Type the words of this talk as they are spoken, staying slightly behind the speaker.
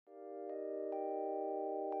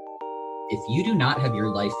if you do not have your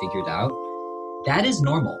life figured out, that is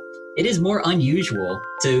normal. It is more unusual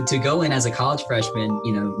to go in as a college freshman,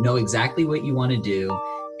 know exactly what you want to do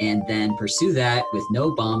and then pursue that with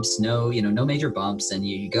no bumps, no major bumps, and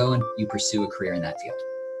you go and you pursue a career in that field.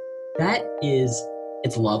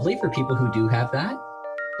 It's lovely for people who do have that,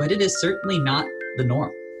 but it is certainly not the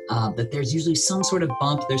norm. That there's usually some sort of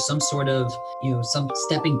bump, there's some sort of, some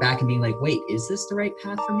stepping back and being like, wait, is this the right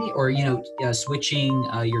path for me? Or, switching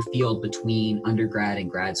your field between undergrad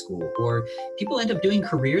and grad school. Or people end up doing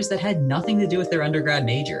careers that had nothing to do with their undergrad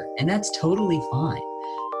major, and that's totally fine.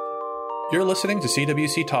 You're listening to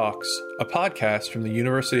CWC Talks, a podcast from the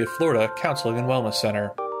University of Florida Counseling and Wellness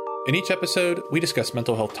Center. In each episode, we discuss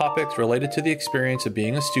mental health topics related to the experience of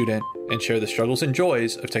being a student and share the struggles and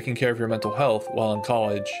joys of taking care of your mental health while in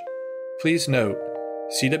college. Please note,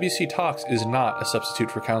 CWC Talks is not a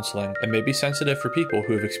substitute for counseling and may be sensitive for people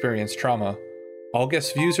who have experienced trauma. All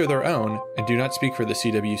guest views are their own and do not speak for the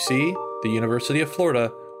CWC, the University of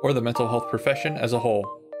Florida, or the mental health profession as a whole.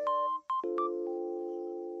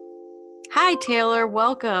 Hi, Taylor.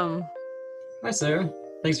 Welcome. Hi, Sarah.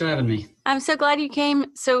 Thanks for having me. I'm so glad you came.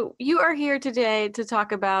 So you are here today to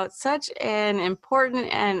talk about such an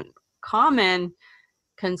important and common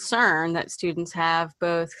concern that students have,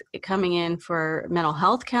 both coming in for mental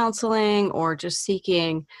health counseling or just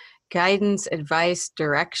seeking guidance, advice,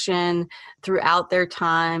 direction throughout their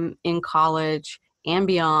time in college and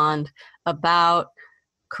beyond about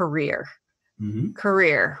career. Mm-hmm.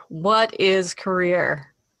 Career. What is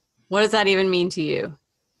career? What does that even mean to you?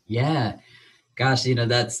 Yeah. Gosh,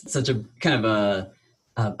 that's such a kind of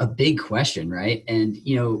a big question, right? And,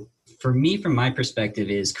 for me, from my perspective,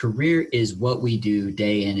 is career is what we do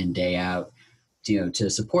day in and day out, to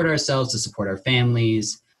support ourselves, to support our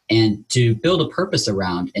families, and to build a purpose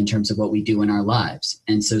around in terms of what we do in our lives.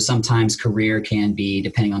 And so sometimes career can be,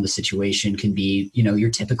 depending on the situation, can be, your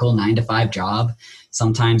typical 9-to-5 job.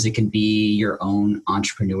 Sometimes it can be your own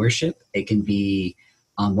entrepreneurship. It can be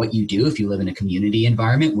what you do if you live in a community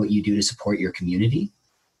environment, what you do to support your community,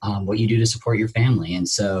 what you do to support your family. And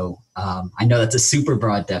so I know that's a super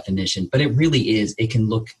broad definition, but it really is. It can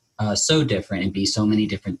look so different and be so many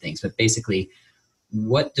different things. But basically,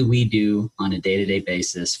 what do we do on a day-to-day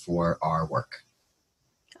basis for our work?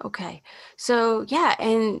 Okay. So, yeah,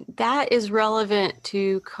 and that is relevant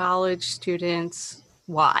to college students.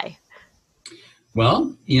 Why?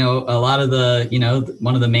 Well, a lot of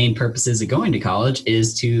one of the main purposes of going to college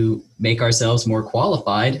is to make ourselves more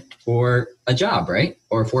qualified for a job, right?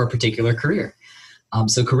 Or for a particular career.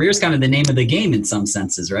 So career is kind of the name of the game in some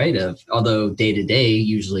senses, right? Although day to day,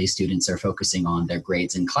 usually students are focusing on their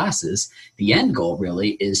grades and classes, the end goal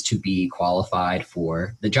really is to be qualified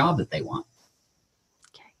for the job that they want.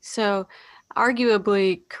 Okay. So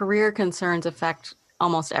arguably, career concerns affect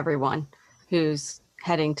almost everyone who's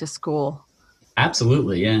heading to school.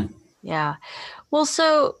 Absolutely, yeah. Yeah. Well,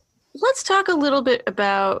 so let's talk a little bit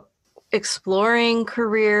about exploring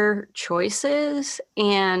career choices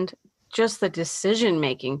and just the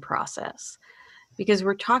decision-making process. Because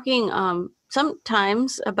we're talking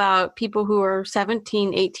sometimes about people who are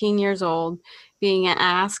 17, 18 years old being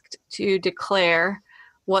asked to declare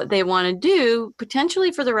what they want to do,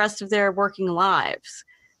 potentially for the rest of their working lives.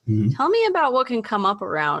 Mm-hmm. Tell me about what can come up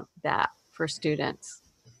around that for students.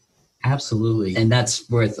 Absolutely. And that's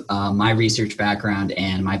with my research background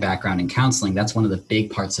and my background in counseling. That's one of the big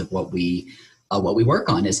parts of what we work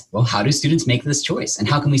on is, well, how do students make this choice and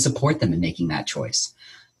how can we support them in making that choice?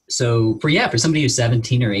 So for somebody who's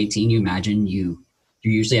 17 or 18, you imagine you're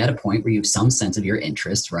usually at a point where you have some sense of your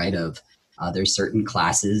interest, right? There's certain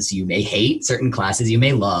classes you may hate, certain classes you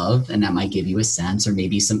may love, and that might give you a sense, or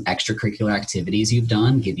maybe some extracurricular activities you've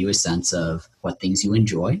done give you a sense of what things you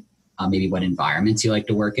enjoy. Maybe what environments you like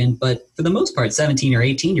to work in. But for the most part, 17 or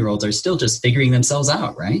 18-year-olds are still just figuring themselves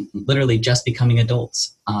out, right? Literally just becoming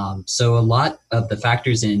adults. So a lot of the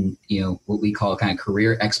factors in, what we call kind of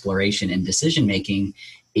career exploration and decision-making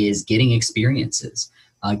is getting experiences,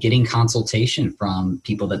 getting consultation from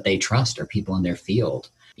people that they trust or people in their field,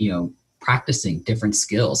 practicing different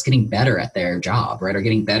skills, getting better at their job, right? Or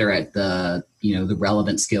getting better at the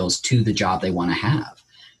relevant skills to the job they want to have.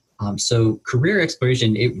 So career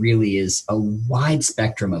exploration, it really is a wide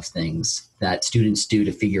spectrum of things that students do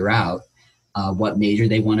to figure out what major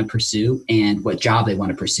they want to pursue and what job they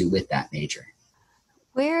want to pursue with that major.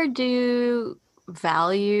 Where do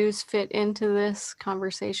values fit into this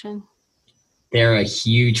conversation? They're a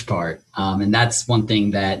huge part. And that's one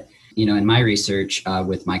thing that, in my research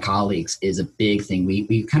with my colleagues is a big thing.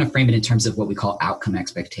 We kind of frame it in terms of what we call outcome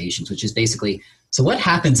expectations, which is basically So what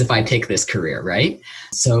happens if I pick this career, right?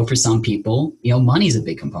 So for some people, money is a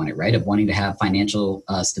big component, right? Of wanting to have financial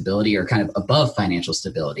stability or kind of above financial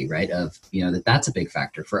stability, right? Of, that's a big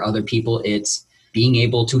factor. For other people, it's being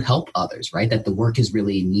able to help others, right? That the work is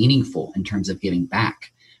really meaningful in terms of giving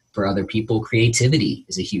back. For other people, creativity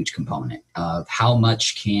is a huge component of how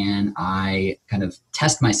much can I kind of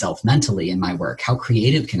test myself mentally in my work? How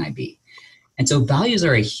creative can I be? And so values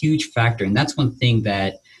are a huge factor. And that's one thing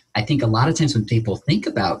that I think a lot of times when people think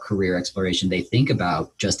about career exploration, they think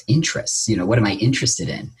about just interests. What am I interested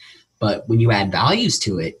in? But when you add values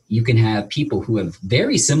to it, you can have people who have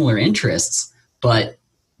very similar interests, but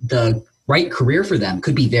the right career for them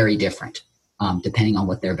could be very different depending on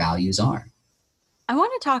what their values are. I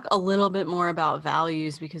want to talk a little bit more about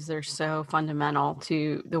values because they're so fundamental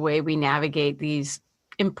to the way we navigate these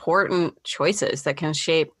important choices that can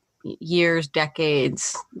shape years,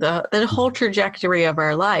 decades, the whole trajectory of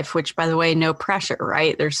our life, which, by the way, no pressure,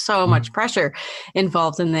 right? There's so much pressure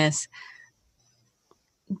involved in this.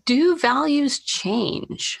 Do values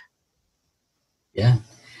change? Yeah,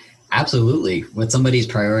 absolutely. What somebody's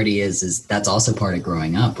priority is that's also part of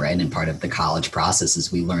growing up, right? And part of the college process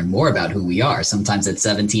is we learn more about who we are. Sometimes at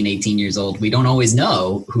 17, 18 years old, we don't always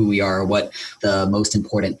know who we are or what the most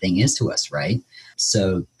important thing is to us, right?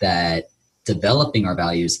 So that developing our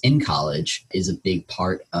values in college is a big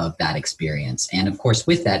part of that experience. And of course,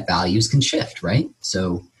 with that, values can shift, right?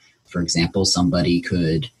 So, for example, somebody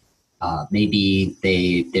could maybe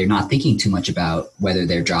they're not thinking too much about whether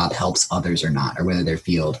their job helps others or not, or whether their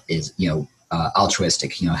field is,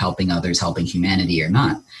 altruistic, helping others, helping humanity or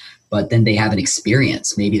not. But then they have an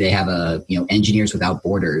experience. Maybe they have Engineers Without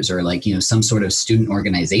Borders or some sort of student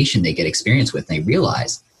organization they get experience with. And they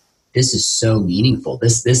realize, this is so meaningful.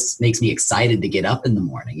 This makes me excited to get up in the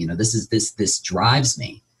morning. This drives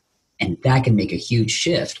me. And that can make a huge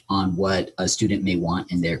shift on what a student may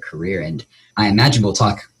want in their career. And I imagine we'll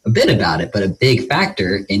talk a bit about it, but a big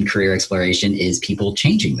factor in career exploration is people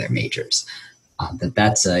changing their majors.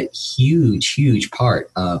 That's a huge part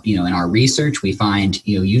of, in our research, we find,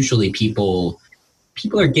 usually people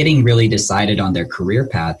are getting really decided on their career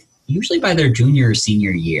path, usually by their junior or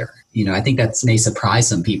senior year. I think that may surprise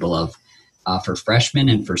some people for freshmen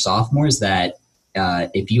and for sophomores that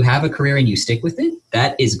if you have a career and you stick with it,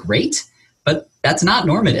 that is great, but that's not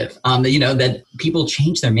normative. That people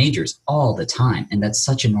change their majors all the time. And that's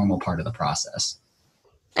such a normal part of the process.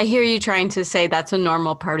 I hear you trying to say that's a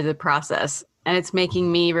normal part of the process. And it's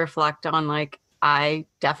making me reflect on I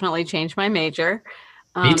definitely changed my major.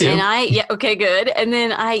 Me too. Okay, good. And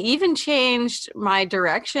then I even changed my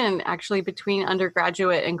direction actually between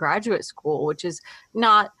undergraduate and graduate school, which is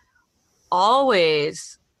not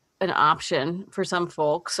always an option for some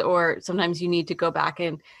folks, or sometimes you need to go back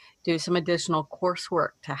and do some additional coursework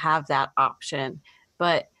to have that option.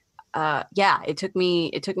 But it took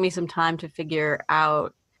me some time to figure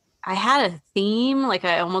out. I had a theme,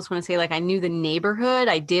 I almost want to say, I knew the neighborhood.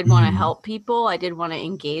 I did want to help people. I did want to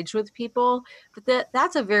engage with people, but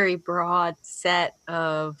that's a very broad set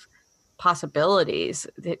of possibilities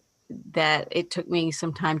that it took me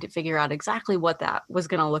some time to figure out exactly what that was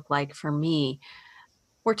going to look like for me.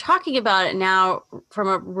 We're talking about it now from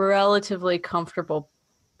a relatively comfortable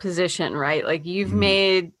position, right? You've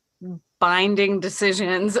made binding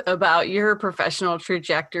decisions about your professional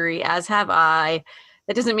trajectory, as have I.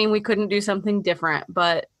 That doesn't mean we couldn't do something different,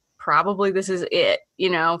 but probably this is it,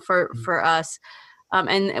 for us.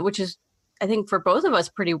 And which is, I think, for both of us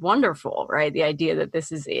pretty wonderful, right? The idea that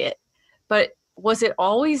this is it. But was it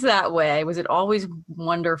always that way? Was it always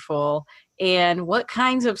wonderful? And what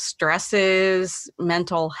kinds of stresses,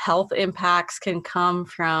 mental health impacts can come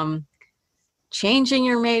from changing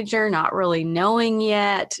your major, not really knowing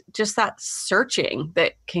yet, just that searching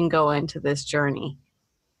that can go into this journey?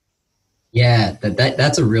 Yeah,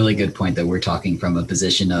 that's a really good point, that we're talking from a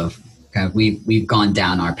position of kind of we've gone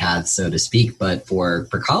down our path, so to speak. But for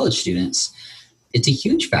college students, it's a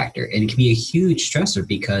huge factor, and it can be a huge stressor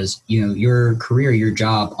because, your career, your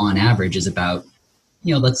job on average is about,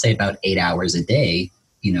 let's say about 8 hours a day,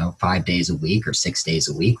 5 days a week or 6 days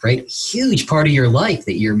a week, right? Huge part of your life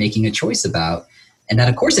that you're making a choice about. And that,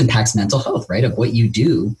 of course, impacts mental health, right? Of what you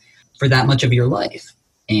do for that much of your life.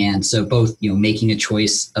 And so both, making a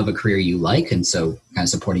choice of a career you like, and so kind of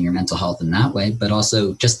supporting your mental health in that way, but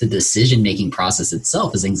also just the decision-making process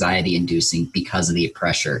itself is anxiety-inducing because of the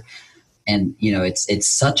pressure. And, it's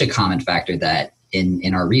such a common factor that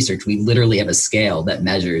in our research, we literally have a scale that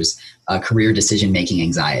measures career decision-making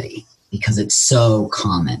anxiety, because it's so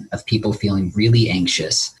common of people feeling really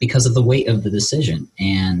anxious because of the weight of the decision.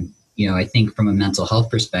 And, I think from a mental health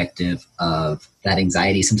perspective of that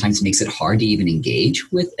anxiety sometimes makes it hard to even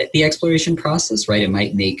engage with the exploration process, right? It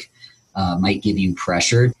might give you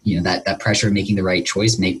pressure, that pressure of making the right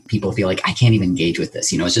choice, make people feel like I can't even engage with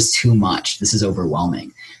this. It's just too much. This is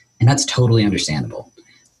overwhelming. And that's totally understandable.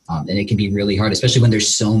 And it can be really hard, especially when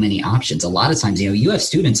there's so many options. A lot of times, UF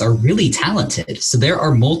students are really talented. So there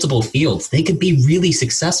are multiple fields they could be really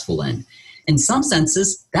successful in. In some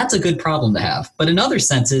senses, that's a good problem to have. But in other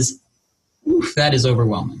senses, that is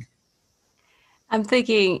overwhelming. I'm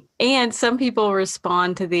thinking, and some people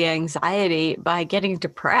respond to the anxiety by getting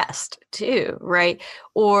depressed too, right?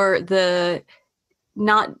 Or the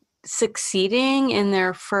not succeeding in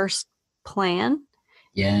their first plan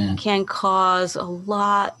can cause a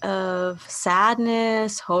lot of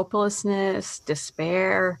sadness, hopelessness,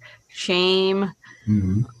 despair, shame,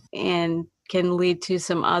 and can lead to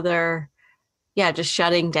some other, just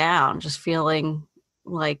shutting down, just feeling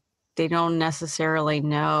like they don't necessarily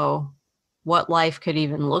know what life could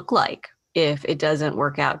even look like if it doesn't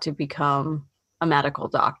work out to become a medical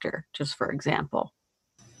doctor, just for example.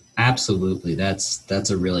 Absolutely. That's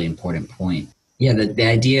a really important point. Yeah, the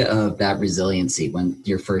idea of that resiliency when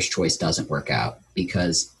your first choice doesn't work out,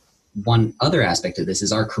 because one other aspect of this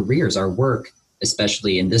is our careers, our work,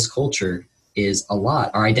 especially in this culture, is a lot.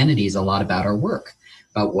 Our identity is a lot about our work.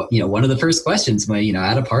 About what, one of the first questions when,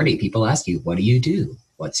 at a party, people ask you, what do you do?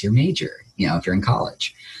 What's your major? If you're in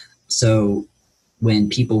college. So when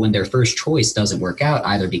their first choice doesn't work out,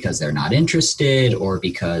 either because they're not interested or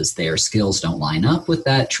because their skills don't line up with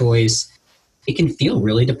that choice, it can feel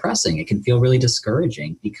really depressing. It can feel really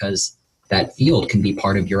discouraging because that field can be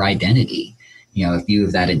part of your identity. If you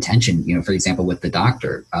have that intention, for example, with the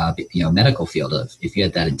doctor, medical field of, if you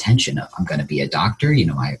had that intention of, I'm going to be a doctor,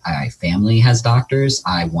 my family has doctors,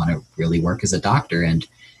 I want to really work as a doctor. And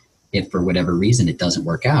if for whatever reason it doesn't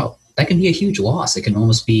work out, that can be a huge loss. It can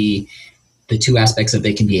almost be the two aspects of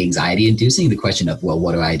it can be anxiety inducing, the question of, well,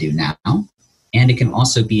 what do I do now? And it can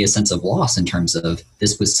also be a sense of loss in terms of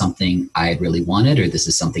this was something I really wanted, or this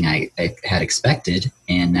is something I had expected.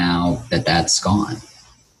 And now that's gone.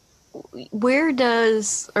 Where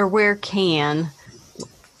can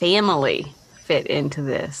family fit into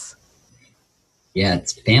this? Yeah,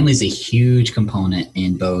 family is a huge component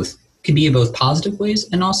can be in both positive ways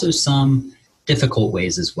and also some difficult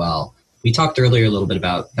ways as well. We talked earlier a little bit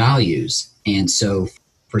about values. And so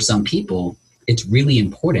for some people, it's really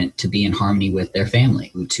important to be in harmony with their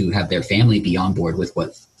family, to have their family be on board with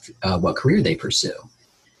what career they pursue.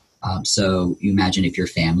 So you imagine if your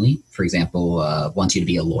family, for example, wants you to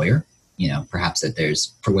be a lawyer, perhaps that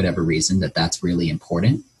there's, for whatever reason, that's really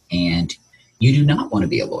important, and you do not want to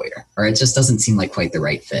be a lawyer, or it just doesn't seem like quite the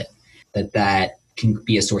right fit, that can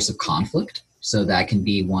be a source of conflict. So that can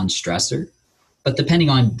be one stressor. But depending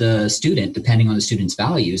on the student's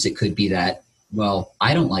values, it could be that, well,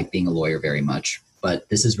 I don't like being a lawyer very much, but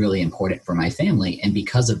this is really important for my family. And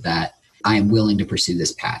because of that, I am willing to pursue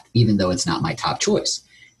this path, even though it's not my top choice.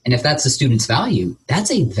 And if that's the student's value,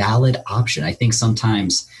 that's a valid option. I think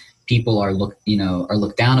sometimes people are looked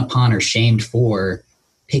down upon or shamed for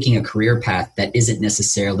picking a career path that isn't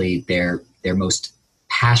necessarily their most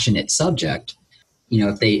passionate subject.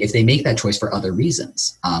 If they make that choice for other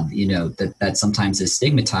reasons, that sometimes is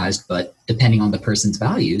stigmatized, but depending on the person's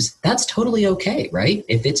values, that's totally okay, right?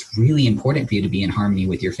 If it's really important for you to be in harmony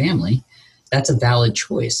with your family, that's a valid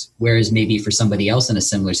choice. Whereas maybe for somebody else in a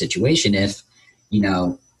similar situation, if,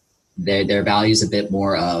 their values a bit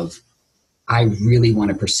more of, I really want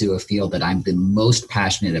to pursue a field that I'm the most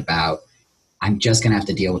passionate about, I'm just going to have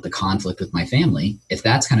to deal with the conflict with my family. If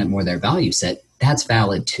that's kind of more their value set, that's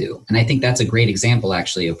valid too. And I think that's a great example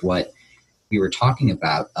actually of what we were talking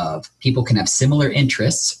about, of people can have similar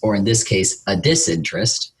interests, or in this case, a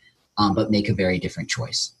disinterest, but make a very different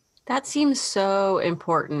choice. That seems so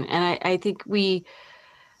important. And I think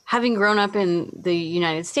having grown up in the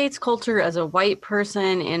United States culture as a white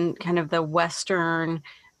person in kind of the Western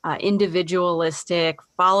individualistic,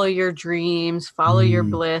 follow your dreams, follow your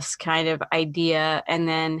bliss kind of idea, and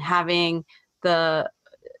then having the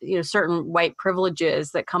certain white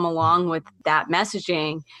privileges that come along with that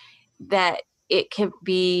messaging, that it can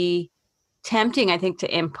be tempting, I think,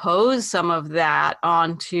 to impose some of that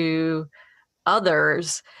onto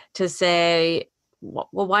others, to say, well,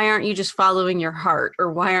 why aren't you just following your heart,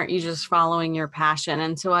 or why aren't you just following your passion?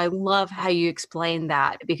 And so I love how you explain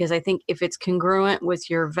that, because I think if it's congruent with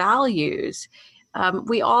your values,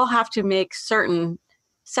 we all have to make certain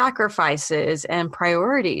sacrifices and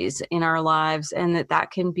priorities in our lives, and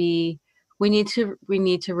that can be, we need to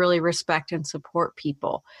really respect and support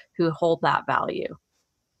people who hold that value.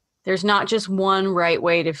 There's not just one right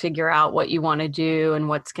way to figure out what you want to do and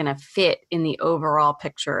what's going to fit in the overall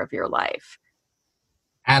picture of your life.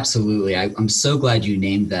 Absolutely. I'm so glad you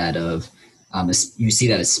named that you see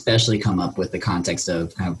that especially come up with the context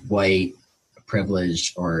of kind of white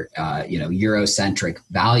privileged or, Eurocentric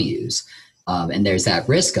values. And there's that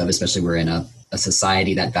risk of, especially we're in a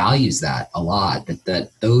society that values that a lot,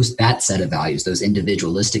 that set of values, those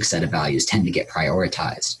individualistic set of values tend to get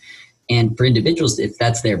prioritized. And for individuals, if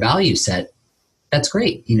that's their value set, that's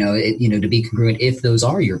great, to be congruent if those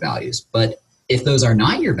are your values. But if those are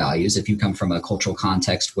not your values, if you come from a cultural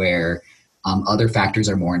context where other factors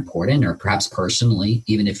are more important, or perhaps personally,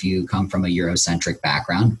 even if you come from a Eurocentric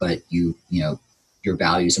background, but your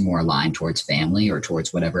values are more aligned towards family or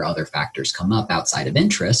towards whatever other factors come up outside of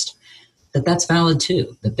interest, that's valid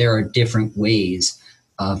too, that there are different ways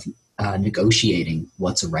of negotiating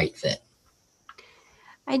what's a right fit.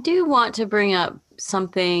 I do want to bring up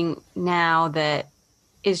something now that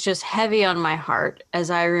is just heavy on my heart, as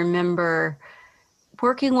I remember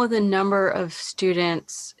working with a number of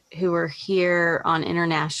students who were here on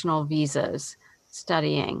international visas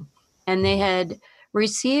studying, and they had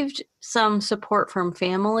received some support from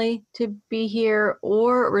family to be here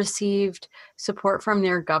or received support from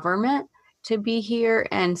their government to be here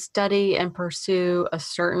and study and pursue a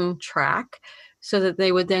certain track so that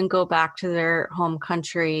they would then go back to their home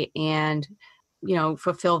country and,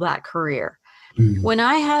 fulfill that career. Mm-hmm. When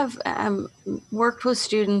I have worked with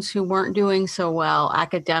students who weren't doing so well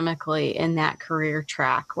academically in that career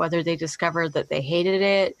track, whether they discovered that they hated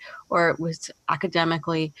it or it was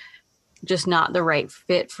academically just not the right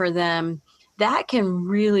fit for them, that can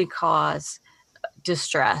really cause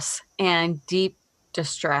distress and deep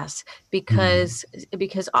distress because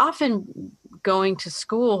often going to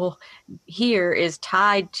school here is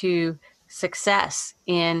tied to success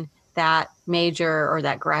in that major or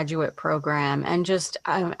that graduate program. And just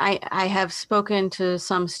I have spoken to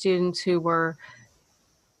some students who were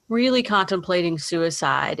really contemplating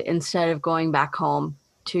suicide instead of going back home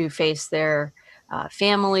to face their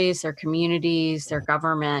families, their communities, their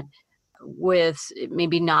government, with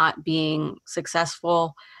maybe not being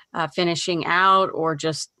successful, finishing out, or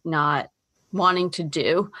just not wanting to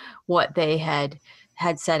do what they had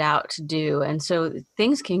set out to do. And so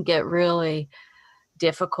things can get really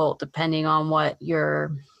difficult depending on what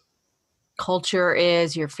your culture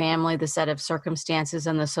is, your family, the set of circumstances,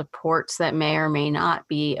 and the supports that may or may not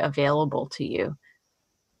be available to you.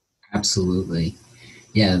 Absolutely.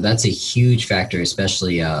 Yeah, that's a huge factor,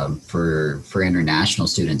 especially for international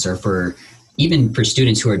students, or even for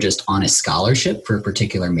students who are just on a scholarship for a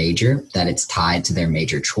particular major, that it's tied to their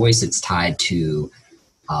major choice. It's tied to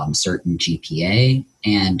certain GPA,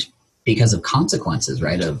 and because of consequences,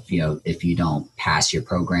 right? Of, if you don't pass your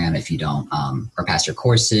program, if you don't or pass your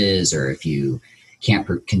courses, or if you can't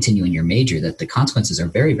continue in your major, that the consequences are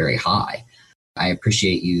very, very high. I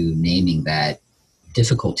appreciate you naming that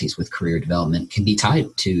difficulties with career development can be tied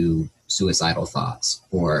to suicidal thoughts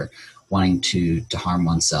or wanting to harm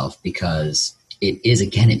oneself, because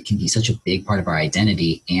it can be such a big part of our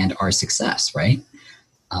identity and our success, right?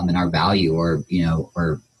 And our value, or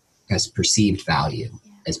as perceived value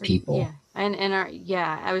as people.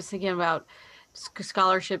 Yeah. I was thinking about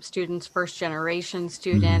scholarship students, first generation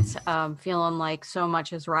students, feeling like so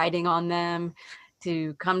much is riding on them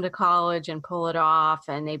to come to college and pull it off,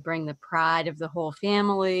 and they bring the pride of the whole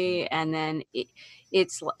family, and then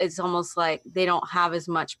it's almost like they don't have as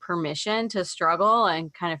much permission to struggle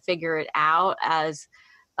and kind of figure it out as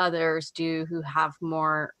others do who have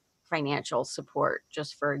more financial support,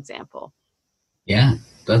 just for example. Yeah,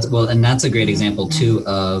 that's a great example too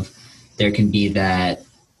of there can be that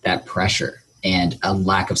pressure and a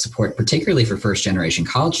lack of support, particularly for first generation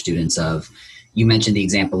college students. You mentioned the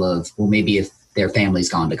example of, well, maybe if their family's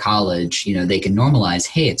gone to college, they can normalize,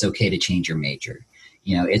 hey, it's okay to change your major.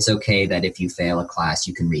 It's okay that if you fail a class,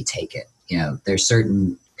 you can retake it. There's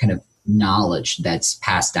certain kind of knowledge that's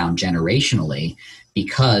passed down generationally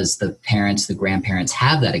because the parents, the grandparents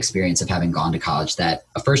have that experience of having gone to college, that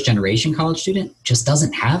a first generation college student just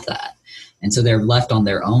doesn't have that. And so they're left on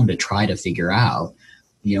their own to try to figure out,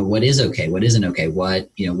 what is okay, what isn't okay, what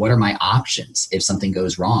are my options if something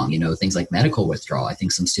goes wrong, things like medical withdrawal. I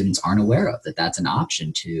think some students aren't aware of that's an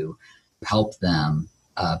option to help them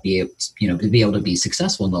be able to be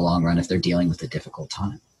successful in the long run if they're dealing with a difficult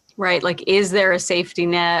time. Right. Like, is there a safety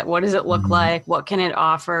net? What does it look like? What can it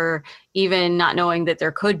offer? Even not knowing that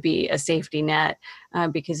there could be a safety net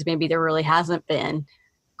because maybe there really hasn't been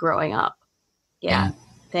growing up. Yeah.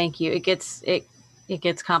 Thank you. It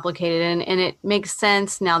gets complicated, and it makes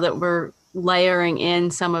sense now that we're layering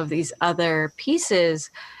in some of these other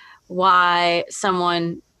pieces why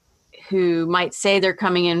someone who might say they're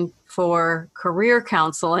coming in for career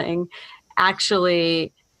counseling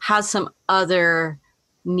actually has some other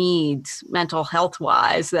needs, mental health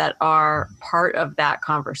wise, that are part of that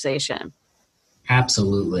conversation.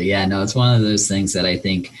 Absolutely. Yeah, no, it's one of those things that I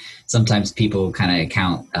think sometimes people kind of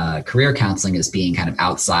count career counseling as being kind of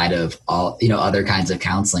outside of all, other kinds of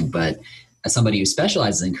counseling. But as somebody who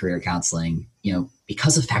specializes in career counseling,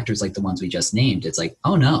 because of factors like the ones we just named, it's like,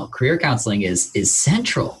 oh no, career counseling is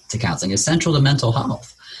central to counseling, is central to mental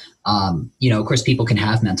health. Of course, people can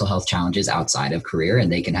have mental health challenges outside of career,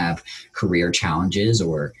 and they can have career challenges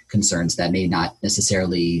or concerns that may not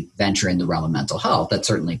necessarily venture in the realm of mental health. That's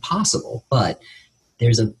certainly possible, but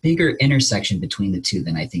there's a bigger intersection between the two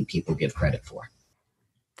than I think people give credit for.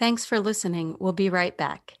 Thanks for listening. We'll be right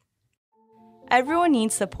back. Everyone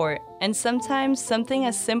needs support, and sometimes something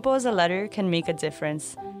as simple as a letter can make a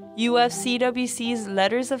difference. UFCWC's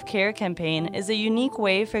Letters of Care campaign is a unique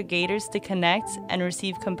way for Gators to connect and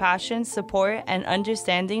receive compassion, support, and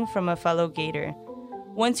understanding from a fellow Gator.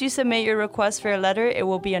 Once you submit your request for a letter, it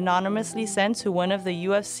will be anonymously sent to one of the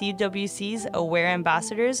UFCWC's Aware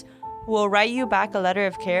ambassadors, who will write you back a letter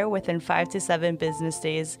of care within 5 to 7 business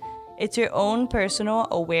days. It's your own personal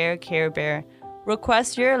Aware Care Bear.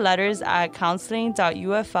 Request your letters at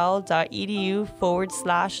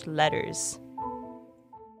counseling.ufl.edu/letters.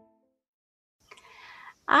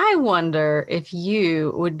 I wonder if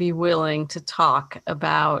you would be willing to talk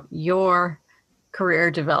about your career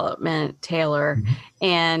development, Taylor. Mm-hmm.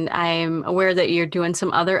 And I'm aware that you're doing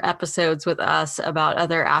some other episodes with us about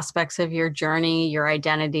other aspects of your journey, your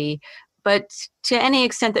identity, but to any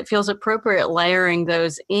extent that feels appropriate, layering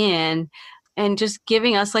those in and just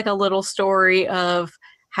giving us like a little story of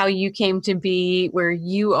how you came to be where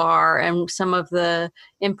you are and some of the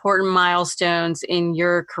important milestones in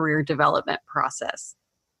your career development process.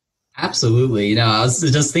 Absolutely. I was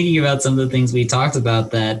just thinking about some of the things we talked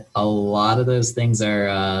about, that a lot of those things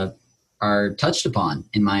are touched upon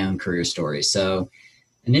in my own career story. So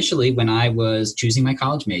initially, when I was choosing my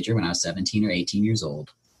college major, when I was 17 or 18 years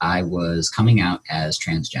old, I was coming out as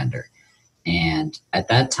transgender. And at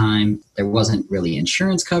that time, there wasn't really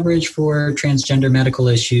insurance coverage for transgender medical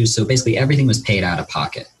issues. So basically everything was paid out of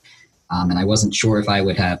pocket. And I wasn't sure if I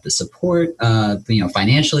would have the support,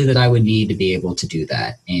 financially that I would need to be able to do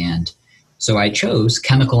that. And so I chose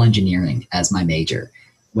chemical engineering as my major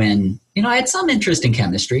when, I had some interest in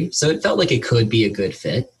chemistry. So it felt like it could be a good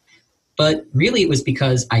fit. But really it was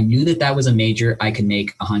because I knew that was a major I could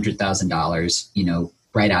make $100,000,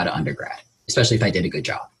 right out of undergrad, especially if I did a good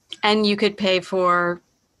job. And you could pay for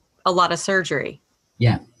a lot of surgery.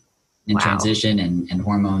 Yeah. And wow. Transition and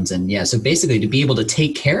hormones. And yeah, so basically to be able to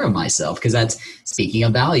take care of myself, because that's speaking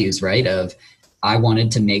of values, right? I wanted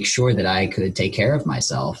to make sure that I could take care of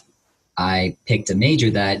myself. I picked a major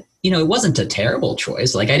that, it wasn't a terrible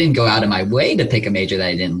choice. Like I didn't go out of my way to pick a major that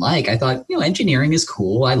I didn't like. I thought, engineering is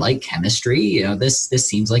cool. I like chemistry. This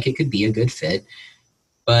seems like it could be a good fit.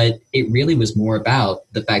 But it really was more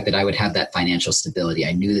about the fact that I would have that financial stability.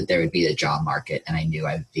 I knew that there would be a job market and I knew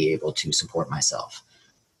I'd be able to support myself.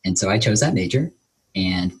 And so I chose that major,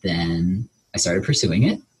 and then I started pursuing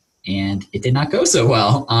it, and it did not go so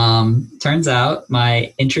well. Turns out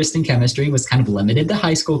my interest in chemistry was kind of limited to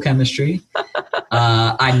high school chemistry.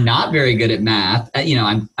 I'm not very good at math.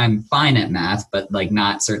 I'm fine at math, but like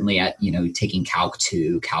not certainly at, taking Calc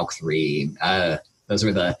 2, Calc 3.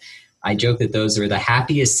 I joke that those were the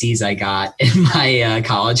happiest C's I got in my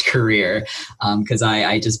college career, because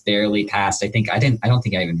I just barely passed. I don't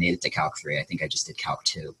think I even made it to Calc 3. I think I just did Calc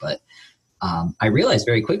 2. But I realized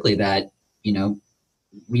very quickly that,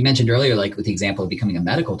 we mentioned earlier, like with the example of becoming a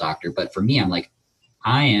medical doctor, but for me, I'm like,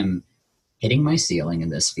 I am hitting my ceiling in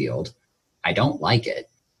this field. I don't like it.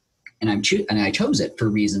 And I chose it for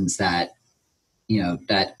reasons that,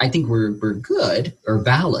 that I think were good or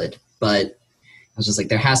valid, but I was just like,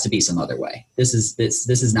 there has to be some other way. This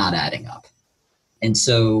is not adding up. And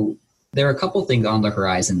so there are a couple things on the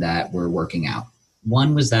horizon that we're working out.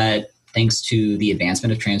 One was that thanks to the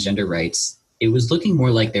advancement of transgender rights, it was looking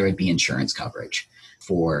more like there would be insurance coverage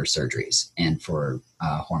for surgeries and for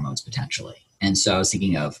hormones potentially. And so I was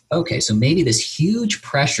thinking of, okay, so maybe this huge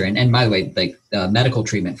pressure, and by the way, like medical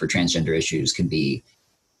treatment for transgender issues can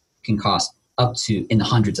cost up to in the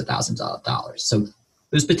hundreds of thousands of dollars. So it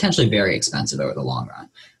was potentially very expensive over the long run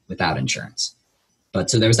without insurance. But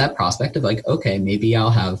so there was that prospect of like, okay, maybe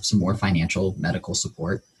I'll have some more financial medical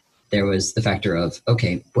support. There was the factor of,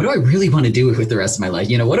 okay, what do I really want to do with the rest of my life?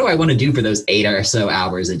 What do I want to do for those 8 or so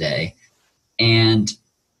hours a day? And,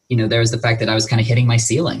 there was the fact that I was kind of hitting my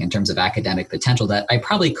ceiling in terms of academic potential, that I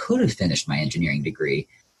probably could have finished my engineering degree,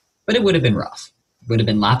 but it would have been rough. It would have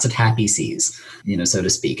been lots of happy seas, so to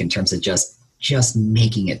speak, in terms of just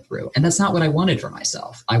making it through. And that's not what I wanted for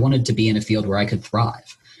myself. I wanted to be in a field where I could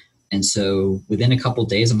thrive. And so within a couple of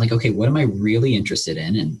days, I'm like, okay, what am I really interested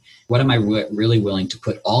in? And what am I really willing to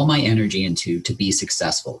put all my energy into to be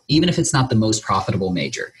successful? Even if it's not the most profitable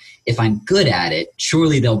major. If I'm good at it,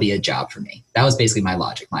 surely there'll be a job for me. That was basically my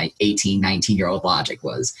logic. My 18, 19-year-old logic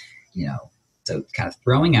was, so kind of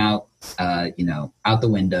throwing out, out the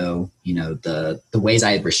window, the ways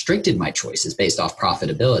I had restricted my choices based off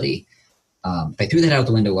profitability. If I threw that out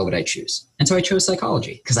the window, what would I choose? And so I chose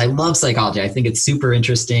psychology because I love psychology. I think it's super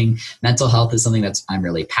interesting. Mental health is something I'm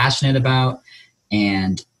really passionate about.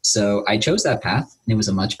 And so I chose that path and it was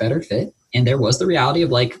a much better fit. And there was the reality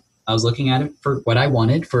of I was looking at it for what I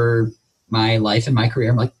wanted for my life and my career.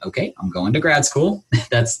 I'm like, okay, I'm going to grad school.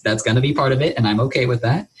 That's going to be part of it. And I'm okay with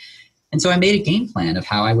that. And so I made a game plan of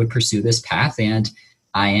how I would pursue this path. And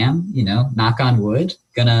I am, knock on wood,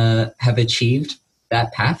 gonna have achieved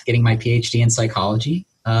that path, getting my PhD in psychology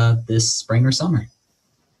this spring or summer.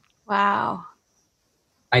 Wow.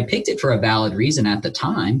 I picked it for a valid reason at the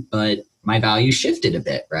time, but my values shifted a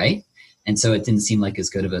bit, right? And so it didn't seem like as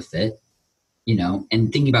good of a fit,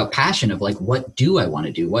 and thinking about passion of what do I want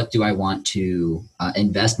to do? What do I want to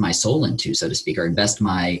invest my soul into, so to speak, or invest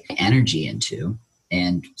my energy into?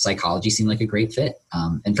 And psychology seemed like a great fit.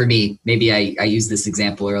 And for me, maybe I used this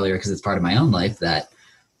example earlier because it's part of my own life that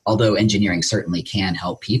although engineering certainly can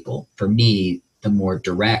help people, for me, the more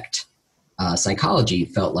direct psychology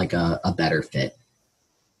felt like a better fit.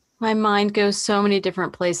 My mind goes so many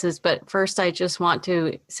different places, but first I just want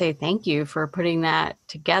to say thank you for putting that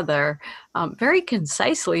together very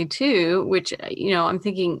concisely too, which, I'm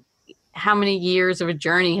thinking, how many years of a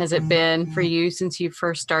journey has it been for you since you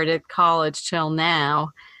first started college till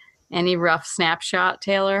now? Any rough snapshot,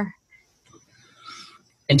 Taylor?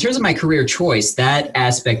 In terms of my career choice, that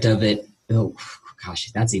aspect of it, oh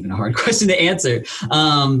gosh, that's even a hard question to answer.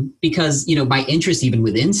 Because, my interest even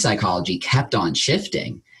within psychology kept on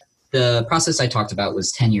shifting. The process I talked about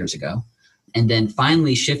was 10 years ago. And then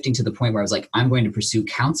finally shifting to the point where I was like, I'm going to pursue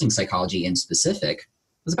counseling psychology in specific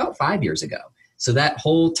was about 5 years ago. So that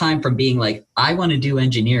whole time from being like, I want to do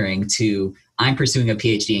engineering to I'm pursuing a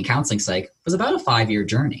PhD in counseling psych was about a 5-year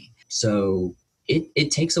journey. So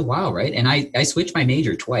it takes a while, right? And I switched my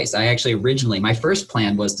major twice. I actually originally, my first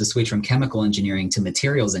plan was to switch from chemical engineering to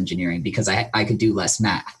materials engineering because I could do less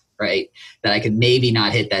math, right? That I could maybe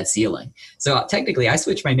not hit that ceiling. So technically I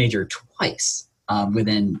switched my major twice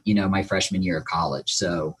within, my freshman year of college.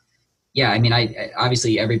 So yeah, I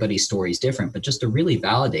obviously everybody's story is different, but just to really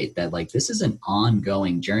validate that, this is an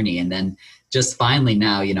ongoing journey. And then just finally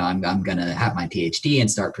now, I'm going to have my PhD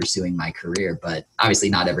and start pursuing my career. But obviously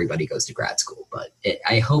not everybody goes to grad school, but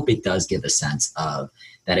I hope it does give a sense of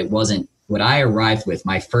that it wasn't what I arrived with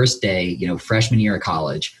my first day, freshman year of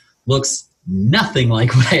college looks nothing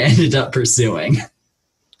like what I ended up pursuing.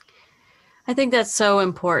 I think that's so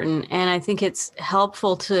important. And I think it's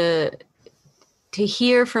helpful to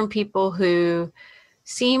hear from people who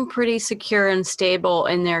seem pretty secure and stable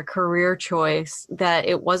in their career choice, that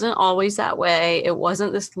it wasn't always that way. It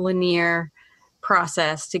wasn't this linear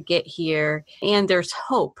process to get here. And there's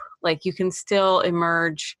hope. You can still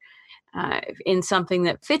emerge in something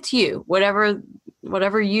that fits you, whatever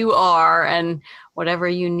you are and whatever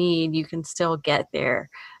you need, you can still get there.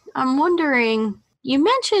 I'm wondering, you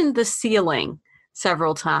mentioned the ceiling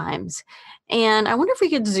several times, and I wonder if we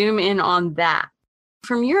could zoom in on that.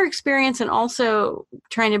 From your experience and also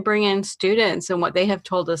trying to bring in students and what they have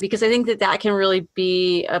told us, because I think that can really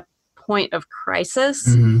be a point of crisis.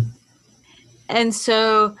 Mm-hmm. And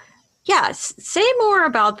so, yes, say more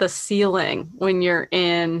about the ceiling when you're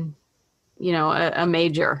in, a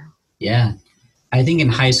major. Yeah. I think in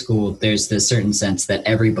high school, there's this certain sense that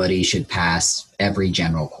everybody should pass every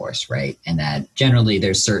general course, right? And that generally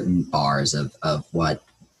there's certain bars of what,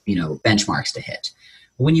 benchmarks to hit.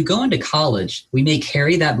 When you go into college, we may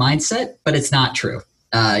carry that mindset, but it's not true,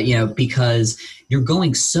 because you're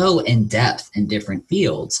going so in depth in different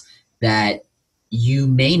fields that you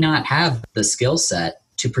may not have the skill set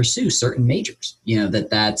to pursue certain majors,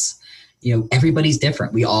 that's everybody's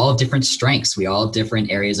different. We all have different strengths. We all have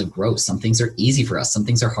different areas of growth. Some things are easy for us. Some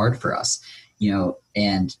things are hard for us,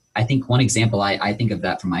 and I think one example I think of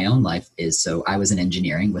that from my own life is, so I was in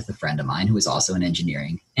engineering with a friend of mine who was also in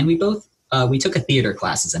engineering, and we both we took a theater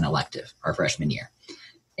class as an elective our freshman year.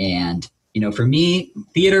 And, for me,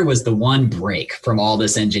 theater was the one break from all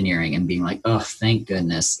this engineering and being like, oh, thank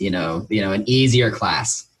goodness, an easier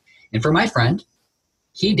class. And for my friend,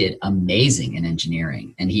 he did amazing in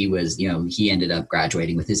engineering, and he was, he ended up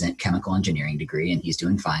graduating with his chemical engineering degree, and he's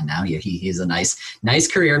doing fine now. He's a nice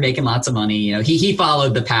career, making lots of money. He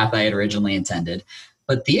followed the path I had originally intended,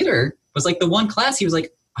 but theater was like the one class he was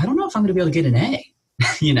like, I don't know if I'm going to be able to get an A.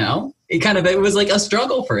 It was like a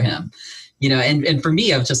struggle for him, and for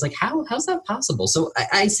me, I was just like, how's that possible? So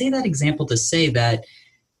I say that example to say that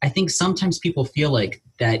I think sometimes people feel like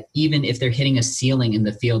that even if they're hitting a ceiling in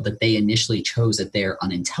the field that they initially chose, that they're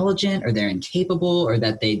unintelligent or they're incapable or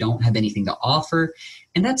that they don't have anything to offer.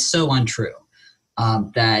 And that's so untrue.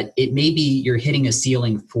 That it may be you're hitting a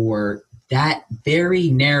ceiling for that very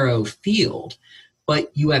narrow field, but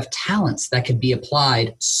you have talents that could be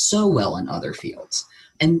applied so well in other fields.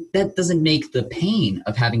 And that doesn't make the pain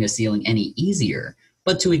of having a ceiling any easier.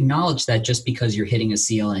 But to acknowledge that just because you're hitting a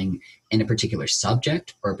ceiling in a particular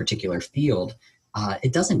subject or a particular field,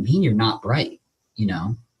 it doesn't mean you're not bright,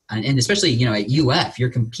 and especially, at UF, you're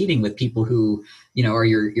competing with people who, or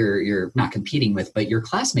you're not competing with, but your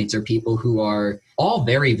classmates are people who are all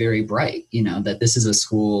very, very bright, that this is a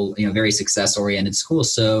school, very success oriented school.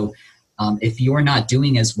 So if you're not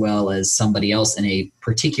doing as well as somebody else in a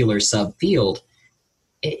particular subfield,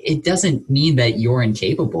 it doesn't mean that you're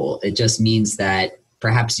incapable. It just means that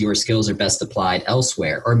perhaps your skills are best applied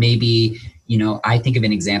elsewhere. Or maybe, I think of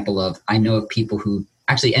an example of, I know of people who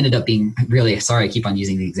actually ended up being really, sorry, I keep on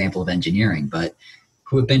using the example of engineering, but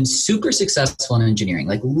who have been super successful in engineering,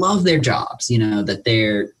 like love their jobs, that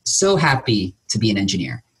they're so happy to be an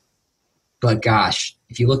engineer. But gosh,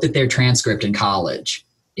 if you looked at their transcript in college,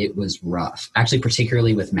 it was rough, actually,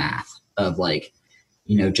 particularly with math, of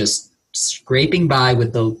just scraping by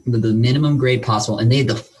with the minimum grade possible. And they had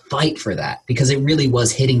to fight for that because it really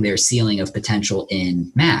was hitting their ceiling of potential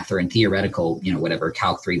in math or in theoretical, whatever,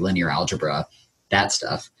 Calc 3, linear algebra, that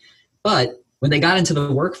stuff. But when they got into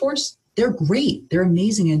the workforce, they're great. They're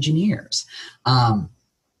amazing engineers.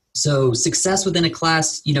 So success within a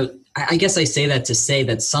class, I guess I say that to say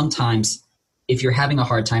that sometimes if you're having a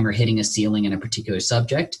hard time or hitting a ceiling in a particular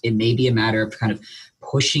subject, it may be a matter of kind of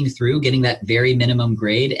pushing through, getting that very minimum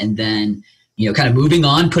grade, and then kind of moving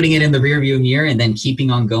on, putting it in the rearview mirror, and then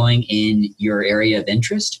keeping on going in your area of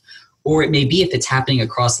interest. Or it may be, if it's happening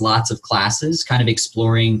across lots of classes, kind of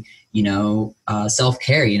exploring,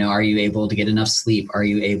 self-care. Are you able to get enough sleep? Are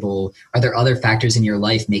there other factors in your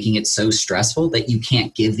life making it so stressful that you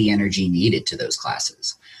can't give the energy needed to those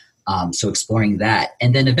classes? So exploring that.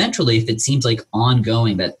 And then eventually, if it seems like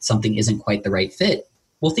ongoing that something isn't quite the right fit,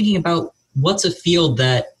 well, thinking about what's a field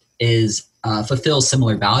that is fulfills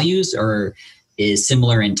similar values or is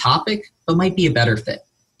similar in topic, but might be a better fit.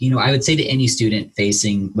 I would say to any student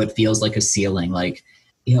facing what feels like a ceiling,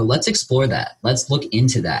 let's explore that. Let's look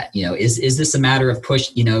into that. Is this a matter of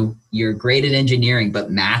push, you're great at engineering, but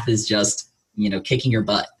math is just, kicking your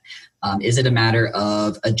butt? Is it a matter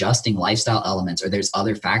of adjusting lifestyle elements, or there's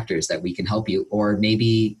other factors that we can help you, or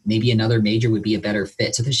maybe another major would be a better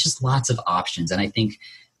fit? So there's just lots of options. And I think,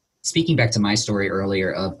 speaking back to my story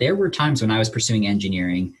earlier, there were times when I was pursuing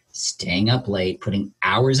engineering, staying up late, putting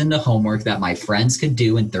hours into homework that my friends could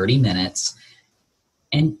do in 30 minutes.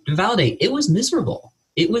 And to validate, it was miserable.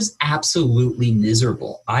 It was absolutely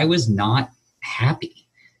miserable. I was not happy.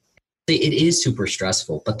 It is super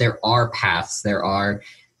stressful, but there are paths, there are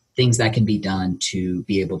things that can be done to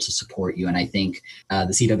be able to support you. And I think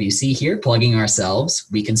the CWC here, plugging ourselves,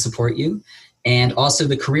 we can support you. And also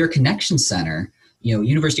the Career Connection Center.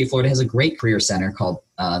 University of Florida has a great career center called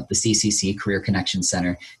the CCC, Career Connection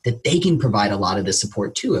Center, that they can provide a lot of the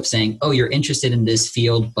support too, of saying, oh, you're interested in this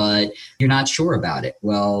field, but you're not sure about it.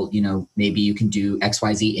 Well, maybe you can do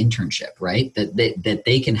XYZ internship, right? That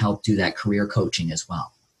they can help do that career coaching as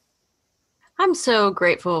well. I'm so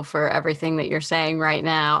grateful for everything that you're saying right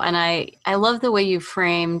now. And I love the way you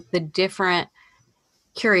frame the different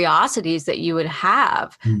curiosities that you would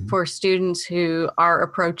have for students who are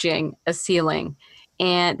approaching a ceiling,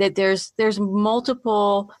 and that there's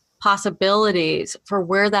multiple possibilities for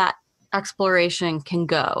where that exploration can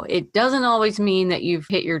go. It doesn't always mean that you've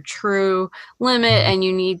hit your true limit and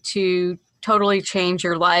you need to totally change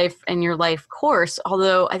your life and your life course,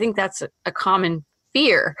 although I think that's a common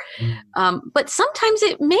fear. But sometimes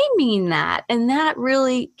it may mean that, and that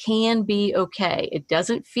really can be okay. It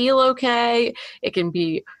doesn't feel okay. It can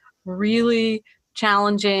be really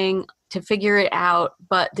challenging to figure it out,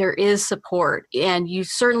 but there is support, and you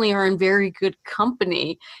certainly are in very good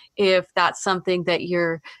company if that's something that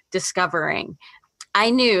you're discovering. I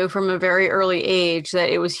knew from a very early age that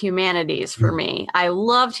it was humanities for me. I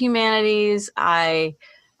loved humanities. I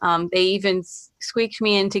They even squeaked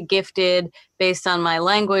me into gifted based on my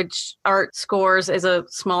language art scores as a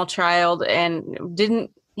small child, and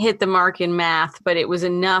didn't hit the mark in math, but it was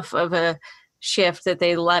enough of a shift that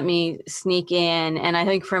they let me sneak in. And I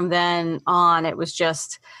think from then on, it was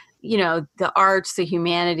just, the arts, the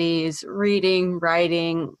humanities, reading,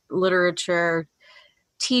 writing, literature,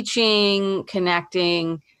 teaching,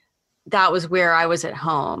 connecting. That was where I was at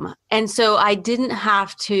home. And so I didn't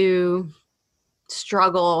have to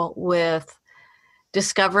struggle with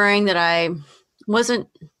discovering that I wasn't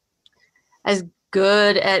as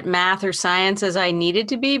good at math or science as I needed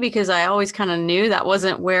to be, because I always kind of knew that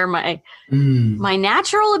wasn't where my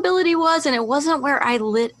natural ability was, and it wasn't where I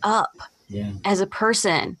lit up as a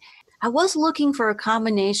person. I was looking for a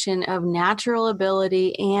combination of natural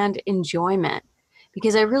ability and enjoyment,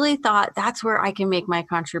 because I really thought that's where I can make my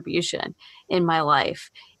contribution in my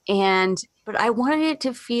life. But I wanted it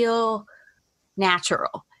to feel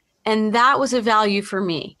natural. And that was a value for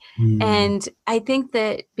me. And I think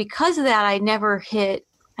that because of that, I never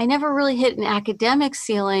really hit an academic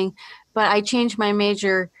ceiling, but I changed my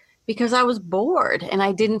major because I was bored and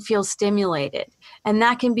I didn't feel stimulated. And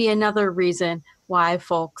that can be another reason why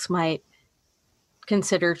folks might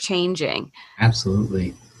consider changing.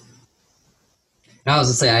 Absolutely. I was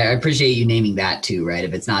going to say, I appreciate you naming that too, right?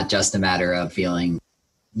 If it's not just a matter of feeling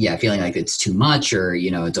like it's too much or,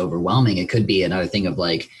 it's overwhelming, it could be another thing of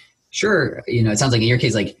like, sure, it sounds like in your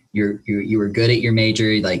case, like you were good at your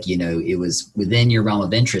major, like, it was within your realm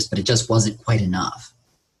of interest, but it just wasn't quite enough.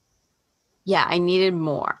 Yeah, I needed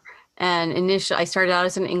more. And initially I started out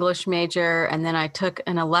as an English major, and then I took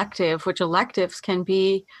an elective, which electives can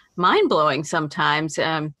be mind-blowing sometimes.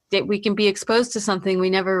 That we can be exposed to something we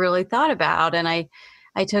never really thought about. And I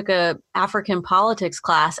took a African politics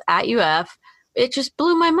class at UF. It just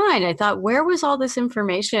blew my mind. I thought, where was all this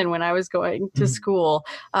information when I was going to school?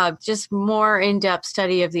 Just more in-depth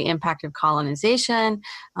study of the impact of colonization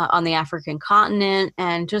on the African continent,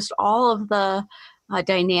 and just all of the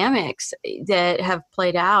dynamics that have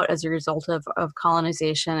played out as a result of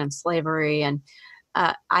colonization and slavery. And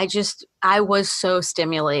I was so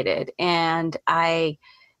stimulated, and I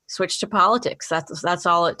switched to politics. That's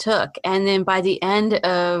all it took. And then by the end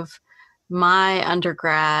of my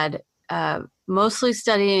undergrad, mostly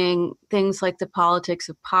studying things like the politics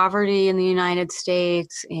of poverty in the United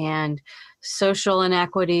States and social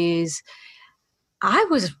inequities, I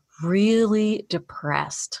was really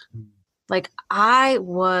depressed. Like, I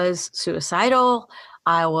was suicidal.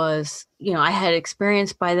 I was, I had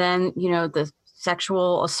experienced by then, the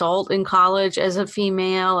sexual assault in college as a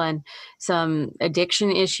female, and some addiction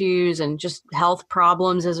issues and just health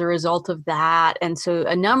problems as a result of that. And so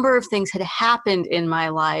a number of things had happened in my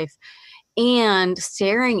life, and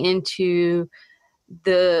staring into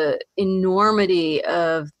the enormity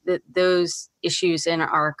of those issues in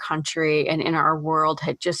our country and in our world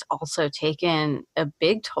had just also taken a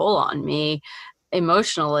big toll on me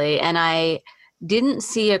emotionally. And I didn't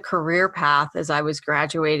see a career path as I was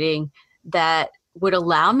graduating that would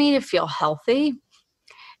allow me to feel healthy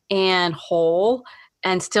and whole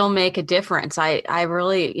and still make a difference. I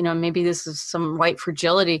really, maybe this is some white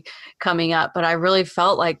fragility coming up, but I really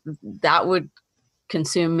felt like that would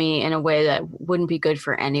consume me in a way that wouldn't be good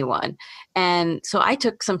for anyone. And so I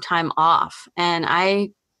took some time off, and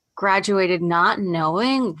I graduated not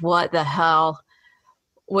knowing what the hell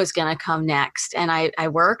was going to come next. And I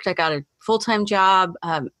worked. I got a full-time job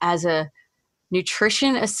as a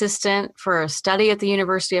nutrition assistant for a study at the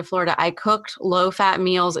University of Florida. I cooked low-fat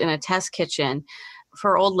meals in a test kitchen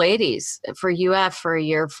for old ladies for UF for a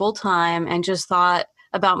year full-time, and just thought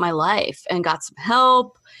about my life and got some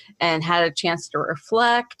help and had a chance to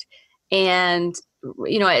reflect. And,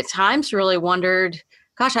 at times really wondered,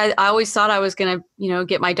 gosh, I always thought I was going to,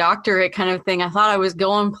 get my doctorate kind of thing. I thought I was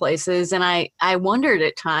going places, and I wondered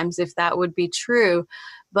at times if that would be true.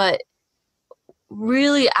 But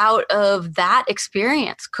really, out of that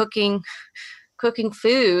experience, cooking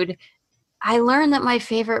food, I learned that my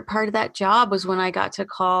favorite part of that job was when I got to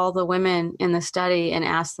call the women in the study and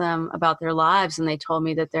ask them about their lives. And they told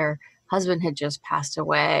me that their husband had just passed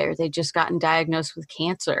away, or they'd just gotten diagnosed with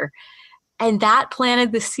cancer. And that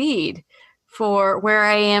planted the seed for where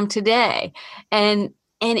I am today. And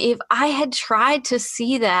if I had tried to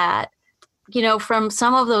see that, from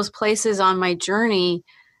some of those places on my journey,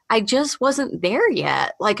 I just wasn't there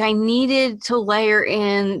yet. Like, I needed to layer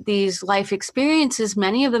in these life experiences,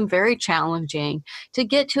 many of them very challenging, to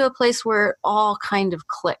get to a place where it all kind of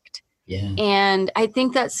clicked. Yeah. And I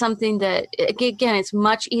think that's something that, again, it's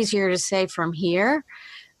much easier to say from here,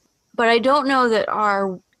 but I don't know that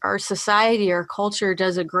our our society, our culture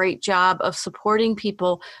does a great job of supporting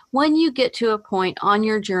people when you get to a point on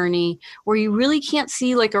your journey where you really can't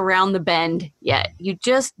see like around the bend yet. You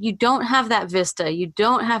don't have that vista. You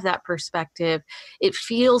don't have that perspective. It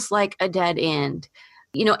feels like a dead end.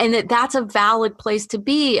 And that's a valid place to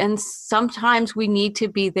be. And sometimes we need to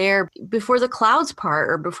be there before the clouds part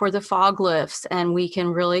or before the fog lifts, and we can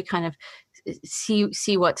really kind of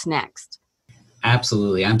see what's next.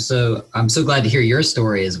 Absolutely. I'm so glad to hear your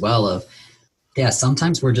story as well of,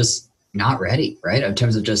 sometimes we're just not ready, right? In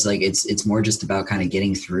terms of just like, it's more just about kind of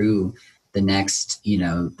getting through the next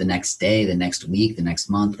day, the next week, the next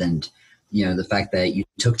month. And, the fact that you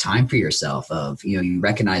took time for yourself of, you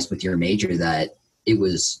recognized with your major that it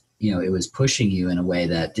was pushing you in a way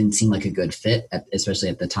that didn't seem like a good fit, especially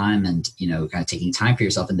at the time. And, kind of taking time for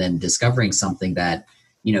yourself and then discovering something that,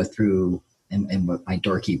 through and what my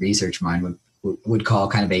dorky research mind would call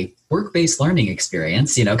kind of a work-based learning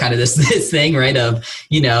experience, kind of this thing, right? Of,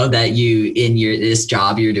 that you, in this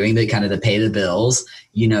job you're doing, that kind of to pay the bills,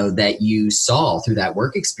 that you saw through that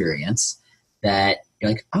work experience that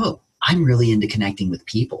you're like, oh, I'm really into connecting with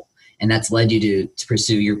people. And that's led you to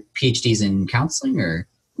pursue your PhDs in counseling, or?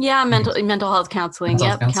 Yeah, mental health counseling.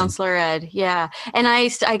 Counselor ed. Yeah. And I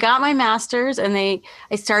got my master's, and I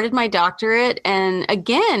started my doctorate. And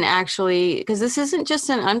again, actually, because this isn't just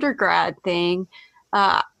an undergrad thing,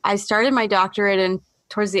 I started my doctorate, and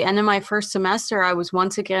towards the end of my first semester, I was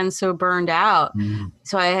once again so burned out.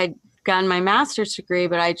 So I had gotten my master's degree,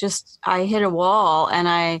 but I hit a wall and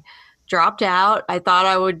I dropped out. I thought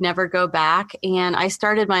I would never go back, and I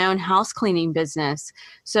started my own house cleaning business.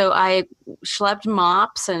 So I schlepped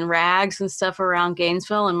mops and rags and stuff around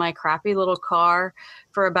Gainesville in my crappy little car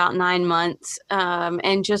for about 9 months,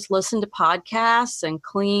 and just listened to podcasts and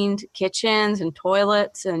cleaned kitchens and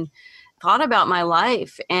toilets and thought about my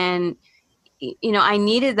life. And I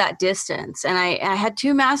needed that distance, and I had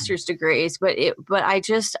 2 master's degrees, but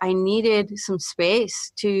I needed some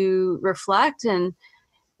space to reflect. And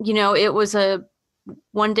it was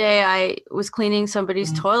one day I was cleaning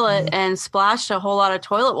somebody's toilet and splashed a whole lot of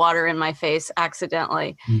toilet water in my face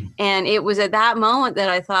accidentally. And it was at that moment that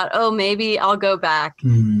I thought, oh, maybe I'll go back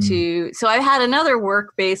so I had another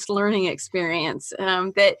work-based learning experience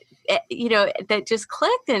that just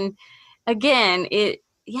clicked. And again, it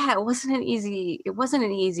wasn't an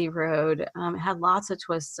easy road. It had lots of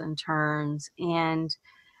twists and turns, and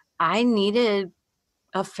I needed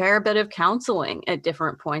a fair bit of counseling at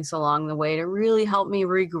different points along the way to really help me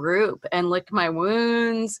regroup and lick my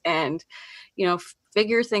wounds and,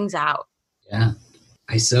 figure things out. Yeah.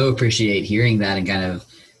 I so appreciate hearing that, and kind of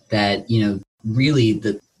that, really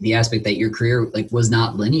the aspect that your career was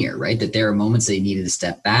not linear, right? That there are moments that you needed to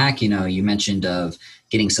step back. You mentioned of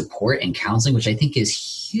getting support and counseling, which I think is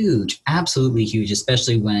huge, absolutely huge,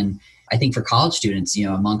 especially when I think for college students,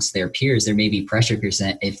 amongst their peers, there may be pressure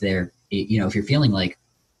if you're feeling like,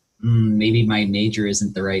 maybe my major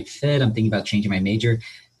isn't the right fit, I'm thinking about changing my major.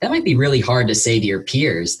 That might be really hard to say to your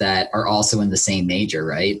peers that are also in the same major,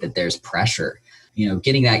 right? That there's pressure.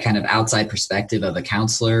 Getting that kind of outside perspective of a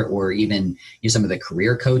counselor, or even some of the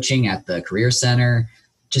career coaching at the Career Center,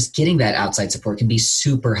 just getting that outside support can be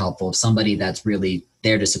super helpful. Somebody that's really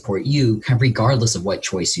there to support you, kind of regardless of what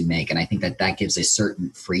choice you make. And I think that gives a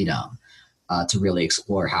certain freedom to really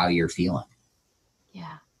explore how you're feeling.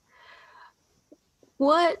 Yeah.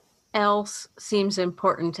 What else seems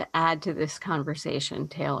important to add to this conversation,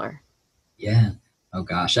 Taylor? Yeah. Oh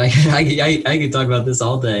gosh, I could talk about this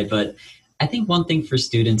all day, but I think one thing for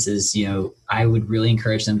students is, I would really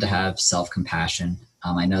encourage them to have self-compassion.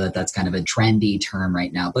 I know that that's kind of a trendy term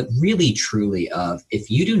right now, but really truly if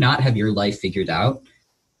you do not have your life figured out,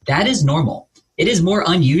 that is normal. It is more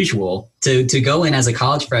unusual to go in as a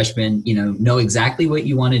college freshman, know exactly what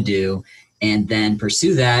you want to do, and then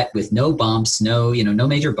pursue that with no bumps, no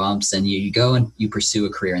major bumps, and you go and you pursue a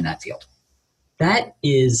career in that field.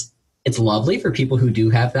 It's lovely for people who do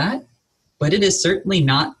have that, but it is certainly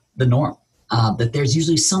not the norm. That there's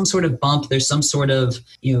usually some sort of bump, there's some sort of,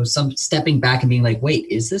 some stepping back and being like, wait,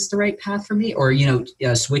 is this the right path for me? Or,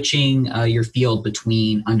 switching your field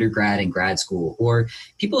between undergrad and grad school. Or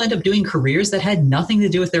people end up doing careers that had nothing to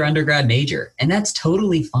do with their undergrad major, and that's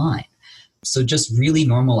totally fine. So just really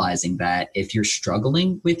normalizing that if you're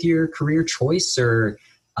struggling with your career choice or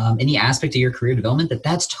any aspect of your career development,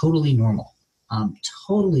 that's totally normal.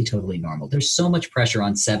 Totally normal. There's so much pressure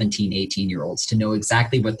on 17, 18-year-olds to know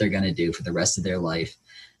exactly what they're going to do for the rest of their life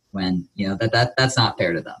when, that's not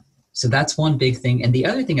fair to them. So that's one big thing. And the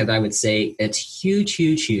other thing that I would say it's huge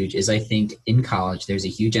is I think in college, there's a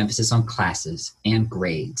huge emphasis on classes and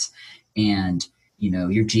grades and,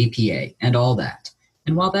 your GPA and all that.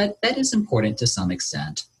 And while that is important to some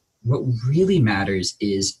extent, what really matters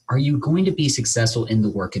is, are you going to be successful in the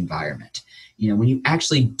work environment? When you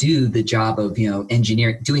actually do the job of,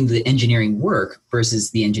 doing the engineering work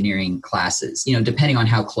versus the engineering classes, depending on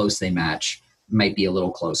how close they match, might be a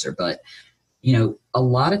little closer. But, a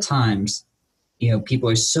lot of times, people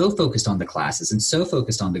are so focused on the classes and so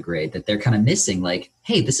focused on the grade that they're kind of missing, like,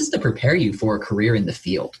 hey, this is to prepare you for a career in the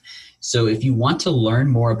field. So if you want to learn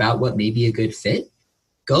more about what may be a good fit,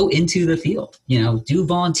 go into the field, do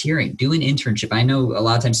volunteering, do an internship. I know a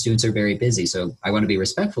lot of times students are very busy, so I want to be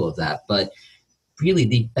respectful of that. But really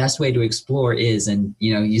the best way to explore is, and,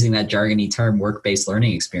 using that jargony term, work-based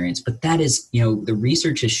learning experience. But that is, the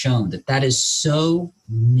research has shown that is so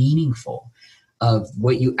meaningful of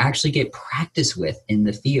what you actually get practice with in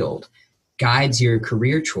the field, guides your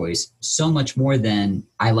career choice so much more than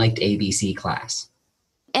I liked ABC class.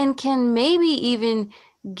 And can maybe even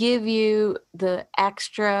give you the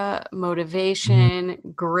extra motivation,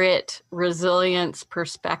 grit, resilience,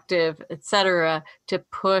 perspective, etc., to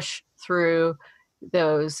push through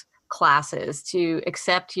those classes, to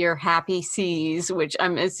accept your happy C's, which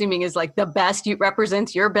I'm assuming is like the best, you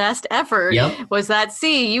represents your best effort. Yep. Was that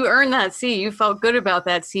C. You earned that C. You felt good about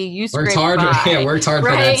that C. You worked hard. Yeah, worked hard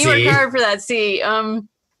for that C. You worked hard for that C.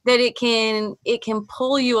 That it can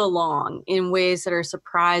pull you along in ways that are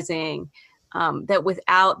surprising. That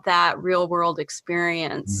without that real world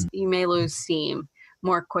experience, you may lose steam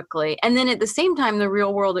more quickly. And then at the same time, the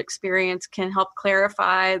real world experience can help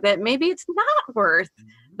clarify that maybe it's not worth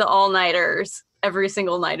the all-nighters every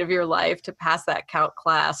single night of your life to pass that calc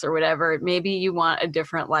class or whatever. Maybe you want a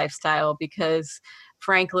different lifestyle because,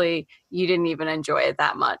 frankly, you didn't even enjoy it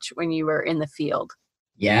that much when you were in the field.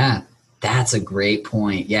 Yeah, that's a great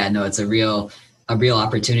point. Yeah, no, it's a real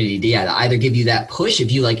opportunity to either give you that push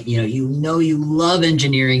if you like, you love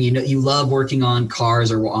engineering, you love working on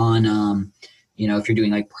cars or on, if you're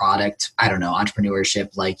doing like product,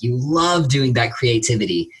 entrepreneurship, like you love doing that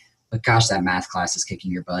creativity, but gosh, that math class is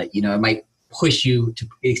kicking your butt. It might push you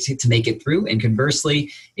to make it through. And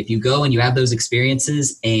conversely, if you go and you have those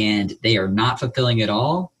experiences and they are not fulfilling at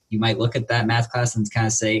all, you might look at that math class and kind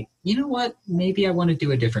of say, you know what, maybe I want to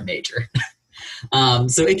do a different major.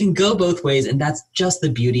 So it can go both ways, and that's just the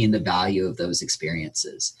beauty and the value of those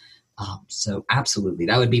experiences. So absolutely,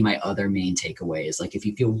 that would be my other main takeaway is like, if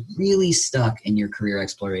you feel really stuck in your career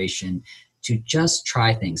exploration, to just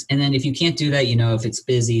try things. And then if you can't do that, if it's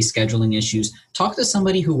busy, scheduling issues, talk to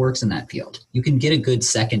somebody who works in that field. You can get a good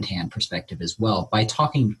secondhand perspective as well by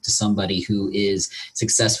talking to somebody who is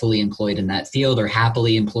successfully employed in that field or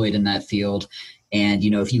happily employed in that field. And,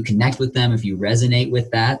 if you connect with them, if you resonate with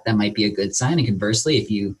that, that might be a good sign. And conversely, if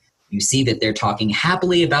you see that they're talking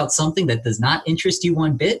happily about something that does not interest you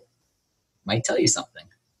one bit, might tell you something.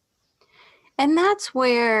 And that's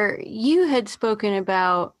where you had spoken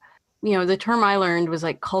about, the term I learned was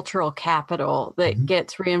like cultural capital that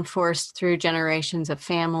gets reinforced through generations of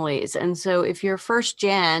families. And so if you're first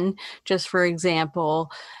gen, just for example,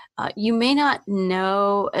 you may not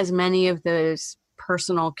know as many of those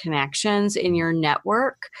personal connections in your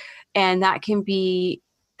network. And that can be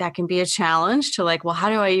a challenge to like, well, how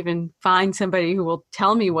do I even find somebody who will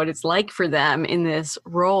tell me what it's like for them in this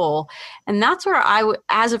role? And that's where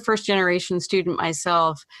as a first generation student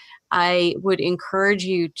myself, I would encourage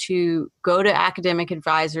you to go to academic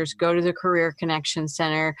advisors, go to the Career Connection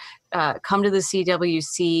Center, come to the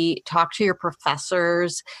CWC, talk to your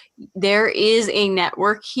professors. There is a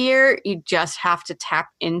network here. You just have to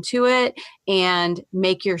tap into it and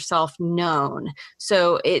make yourself known.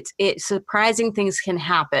 So it's surprising things can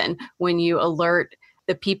happen when you alert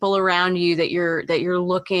the people around you that you're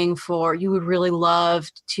looking for. You would really love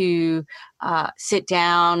to sit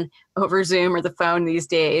down over Zoom or the phone these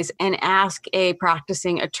days and ask a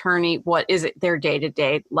practicing attorney what is it their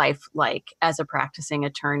day-to-day life like as a practicing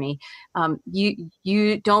attorney.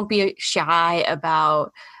 You don't be shy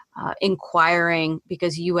about inquiring,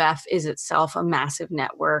 because UF is itself a massive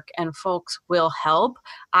network and folks will help.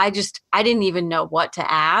 I didn't even know what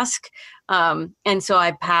to ask. And so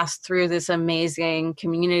I passed through this amazing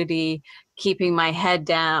community, keeping my head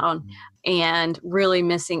down and really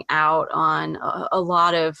missing out on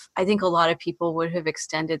I think a lot of people would have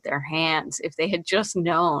extended their hands if they had just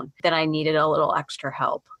known that I needed a little extra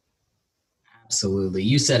help. Absolutely.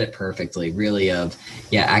 You said it perfectly, really,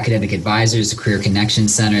 academic advisors, the Career Connection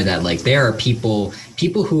Center, that like there are people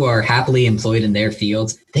who are happily employed in their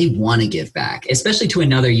fields. They want to give back, especially to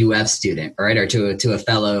another UF student, right? Or to a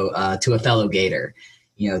fellow Gator,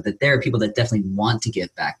 that there are people that definitely want to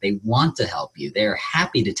give back. They want to help you. They're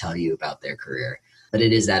happy to tell you about their career. But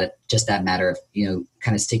it is that matter of,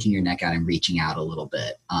 kind of sticking your neck out and reaching out a little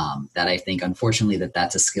bit. That I think, unfortunately,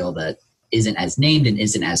 that's a skill that isn't as named and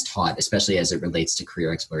isn't as taught, especially as it relates to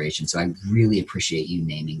career exploration. So I really appreciate you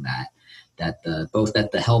naming that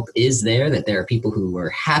the help is there, that there are people who are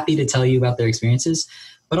happy to tell you about their experiences,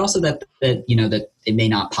 but also that it may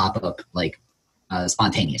not pop up like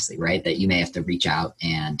spontaneously, right? That you may have to reach out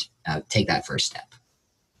and take that first step.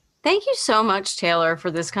 Thank you so much, Taylor,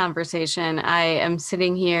 for this conversation. I am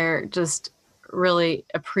sitting here just really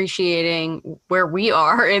appreciating where we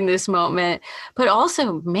are in this moment, but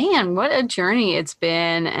also, man, what a journey it's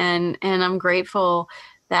been. And I'm grateful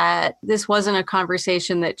that this wasn't a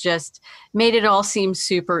conversation that just made it all seem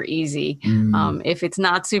super easy. If it's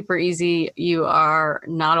not super easy, you are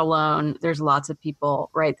not alone. There's lots of people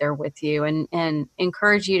right there with you, and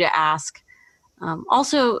encourage you to ask.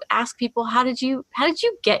 Also ask people, how did you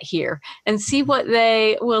get here, and see what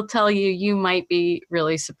they will tell you. You might be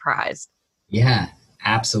really surprised. Yeah,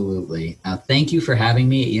 absolutely. Thank you for having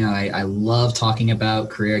me. I love talking about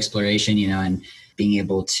career exploration, and being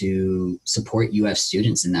able to support UF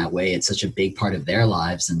students in that way. It's such a big part of their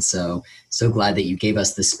lives. And so glad that you gave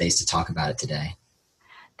us this space to talk about it today.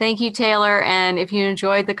 Thank you, Taylor. And if you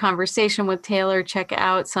enjoyed the conversation with Taylor, check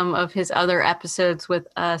out some of his other episodes with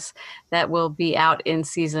us that will be out in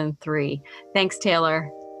season 3. Thanks,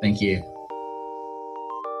 Taylor. Thank you.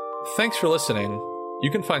 Thanks for listening.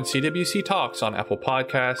 You can find CWC Talks on Apple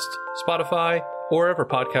Podcasts, Spotify, or wherever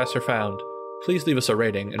podcasts are found. Please leave us a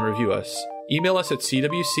rating and review us. Email us at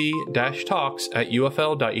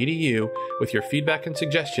cwc-talks@ufl.edu with your feedback and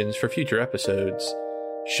suggestions for future episodes.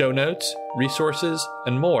 Show notes, resources,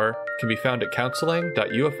 and more can be found at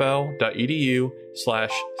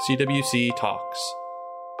counseling.ufl.edu/CWC Talks.